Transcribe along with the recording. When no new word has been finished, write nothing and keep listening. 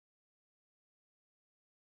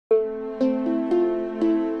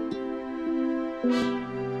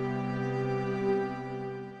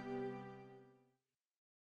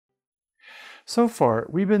So far,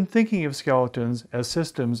 we've been thinking of skeletons as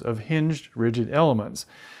systems of hinged, rigid elements,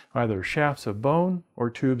 either shafts of bone or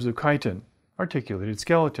tubes of chitin, articulated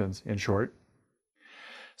skeletons, in short.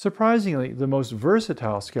 Surprisingly, the most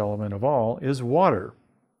versatile skeleton of all is water.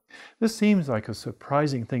 This seems like a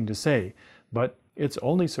surprising thing to say, but it's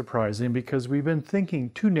only surprising because we've been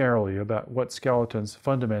thinking too narrowly about what skeletons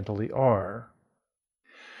fundamentally are.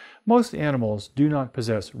 Most animals do not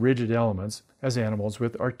possess rigid elements as animals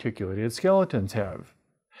with articulated skeletons have.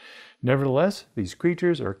 Nevertheless, these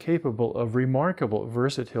creatures are capable of remarkable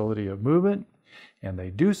versatility of movement, and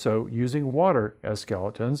they do so using water as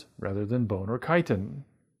skeletons rather than bone or chitin.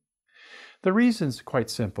 The reason's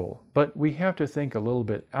quite simple, but we have to think a little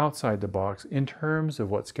bit outside the box in terms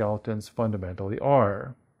of what skeletons fundamentally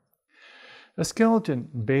are. A skeleton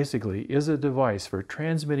basically is a device for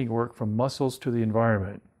transmitting work from muscles to the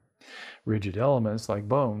environment. Rigid elements like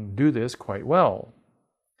bone do this quite well.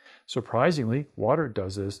 Surprisingly, water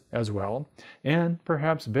does this as well, and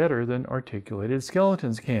perhaps better than articulated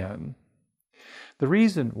skeletons can. The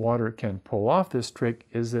reason water can pull off this trick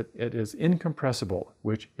is that it is incompressible,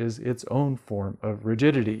 which is its own form of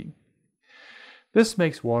rigidity. This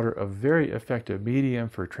makes water a very effective medium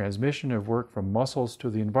for transmission of work from muscles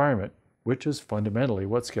to the environment, which is fundamentally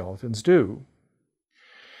what skeletons do.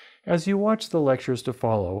 As you watch the lectures to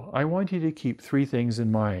follow, I want you to keep three things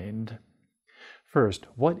in mind. First,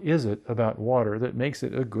 what is it about water that makes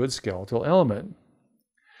it a good skeletal element?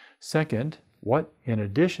 Second, what, in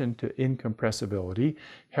addition to incompressibility,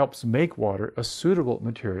 helps make water a suitable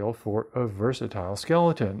material for a versatile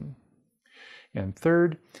skeleton? And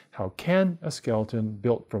third, how can a skeleton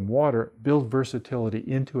built from water build versatility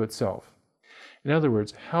into itself? In other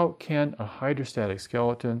words, how can a hydrostatic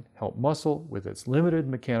skeleton help muscle, with its limited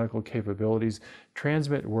mechanical capabilities,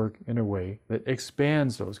 transmit work in a way that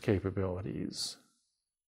expands those capabilities?